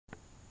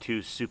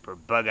Two super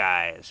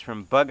Bugeyes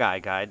from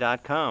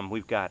BugeyeGuy.com.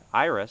 We've got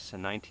Iris, a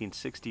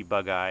 1960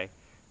 Bugeye,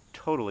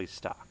 totally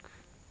stock.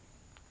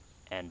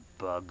 And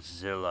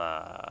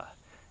Bugzilla,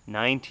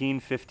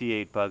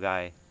 1958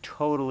 Bugeye,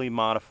 totally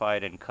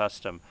modified and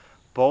custom.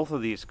 Both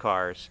of these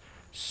cars,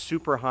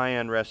 super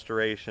high-end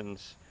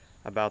restorations,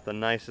 about the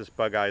nicest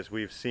Bugeyes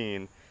we've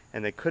seen,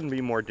 and they couldn't be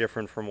more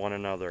different from one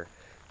another.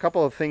 A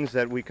couple of things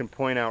that we can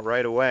point out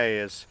right away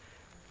is,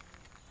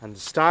 on the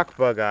stock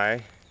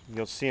Bugeye,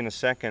 you'll see in a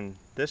second,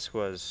 this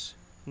was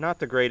not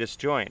the greatest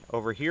joint.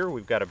 Over here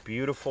we've got a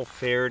beautiful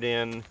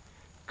fared-in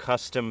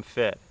custom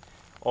fit.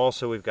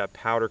 Also we've got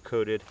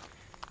powder-coated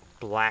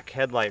black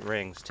headlight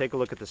rings. Take a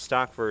look at the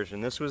stock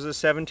version. This was a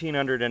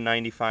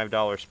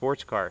 $1,795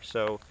 sports car,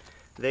 so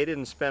they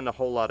didn't spend a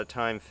whole lot of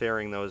time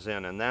fairing those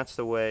in, and that's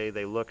the way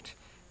they looked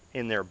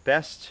in their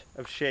best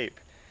of shape.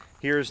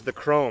 Here's the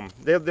chrome.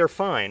 They're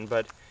fine,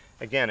 but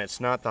again, it's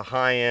not the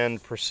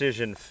high-end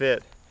precision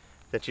fit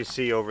that you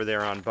see over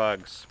there on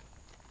Bugs.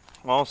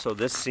 Also,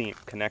 this seat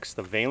connects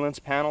the valence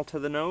panel to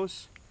the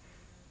nose.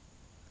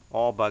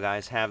 All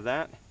Bugeyes have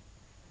that,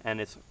 and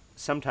it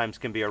sometimes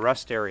can be a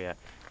rust area.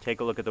 Take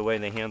a look at the way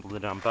they handled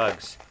it on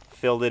Bugs.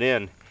 Filled it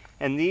in.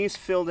 And these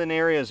filled-in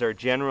areas are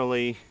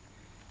generally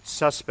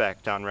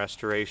suspect on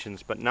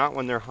restorations, but not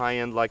when they're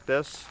high-end like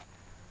this.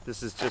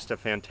 This is just a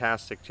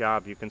fantastic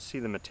job. You can see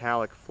the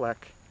metallic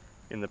fleck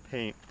in the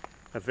paint.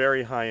 A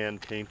very high-end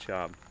paint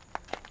job.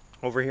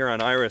 Over here on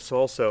Iris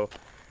also,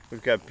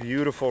 we've got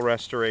beautiful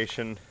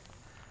restoration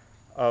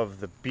of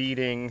the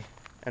beading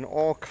and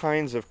all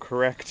kinds of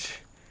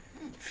correct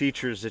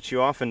features that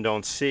you often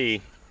don't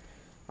see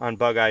on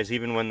Bugeyes,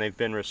 even when they've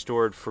been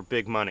restored for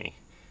big money.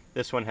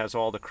 This one has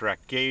all the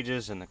correct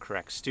gauges and the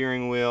correct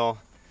steering wheel,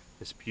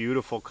 this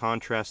beautiful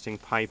contrasting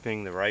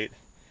piping, the right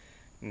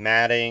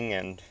matting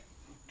and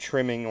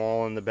trimming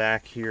all in the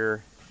back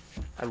here.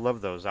 I love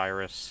those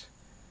Iris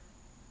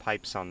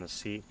pipes on the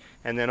seat.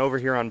 And then over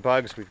here on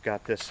Bugs, we've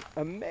got this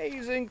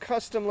amazing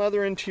custom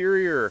leather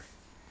interior.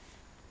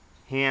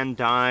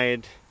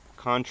 Hand-dyed,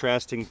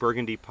 contrasting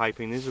burgundy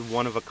piping. This is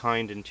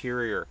one-of-a-kind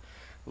interior.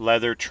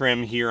 Leather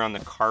trim here on the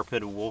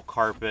carpet, a wool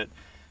carpet,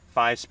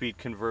 5-speed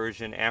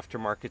conversion,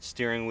 aftermarket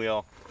steering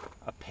wheel,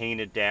 a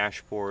painted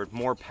dashboard,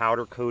 more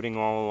powder coating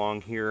all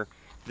along here.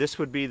 This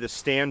would be the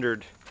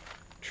standard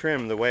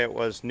trim the way it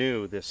was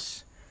new.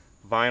 This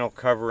vinyl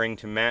covering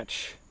to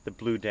match the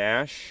blue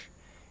dash,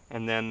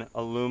 and then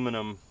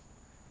aluminum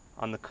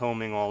on the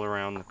combing all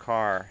around the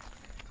car.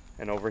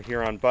 And over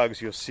here on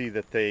Bugs, you'll see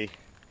that they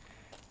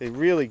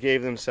really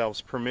gave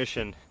themselves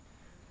permission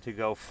to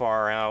go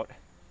far out.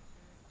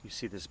 You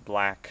see this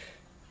black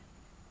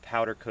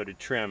powder-coated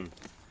trim,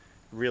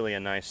 really a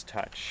nice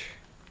touch.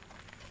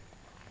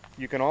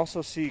 You can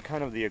also see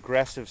kind of the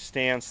aggressive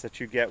stance that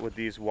you get with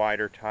these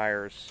wider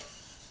tires.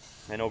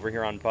 And over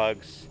here on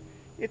Bugs,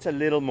 it's a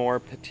little more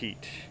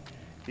petite.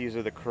 These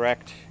are the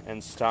correct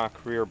and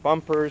stock rear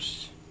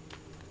bumpers.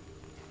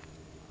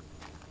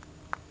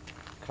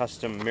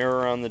 Custom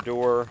mirror on the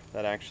door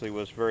that actually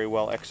was very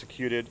well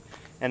executed,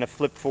 and a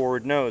flip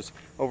forward nose.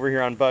 Over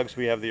here on Bugs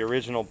we have the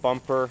original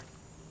bumper.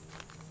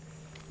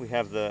 We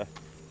have the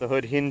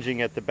hood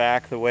hinging at the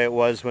back the way it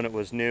was when it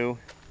was new.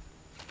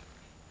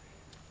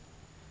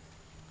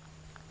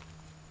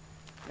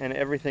 And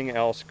everything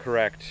else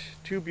correct.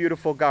 Two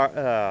beautiful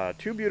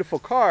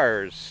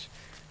cars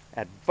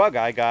at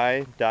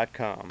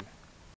BugeyeGuy.com.